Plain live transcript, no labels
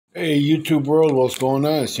Hey YouTube world, what's going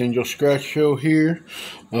on? It's Angel Scratch Show here.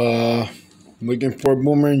 Looking for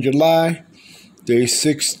Boomer in July, day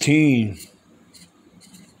 16.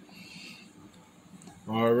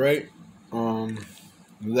 All right.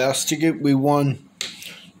 Last ticket we won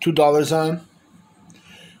 $2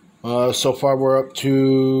 on. So far we're up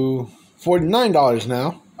to $49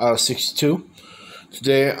 now out of 62.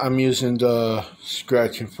 Today I'm using the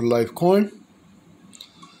Scratching for Life coin,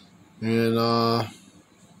 and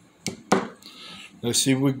let's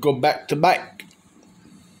see if we go back to back.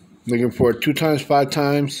 Looking for 2 times, 5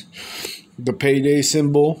 times, the payday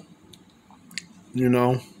symbol, 2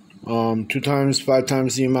 times, 5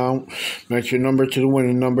 times the amount. Match your number to the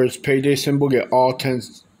winning numbers. Payday symbol, get all 10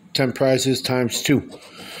 prizes times 2.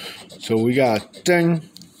 So we got 10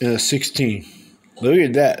 and a 16. Look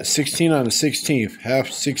at that, 16 on the 16th.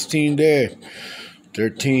 Half 16 there.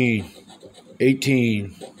 13,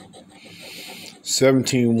 18,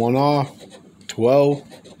 17, 1 off, 12,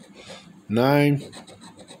 9,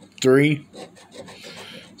 3,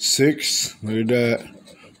 6, look at that,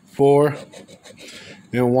 4,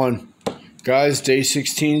 and 1. Guys, day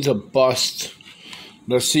 16 is a bust.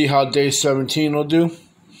 Let's see how day 17 will do.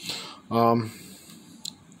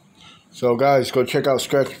 So guys, go check out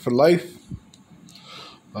Scratch for Life.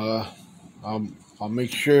 I'll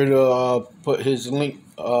make sure to put his link,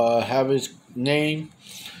 have his name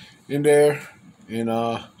in there. And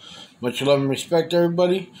much love and respect,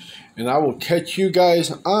 everybody. And I will catch you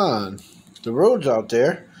guys on the roads out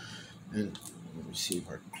there. And let me see if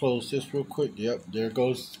I close this real quick. Yep, there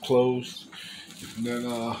goes closed. And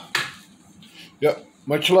then yep,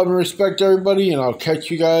 much love and respect, everybody, and I'll catch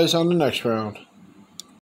you guys on the next round.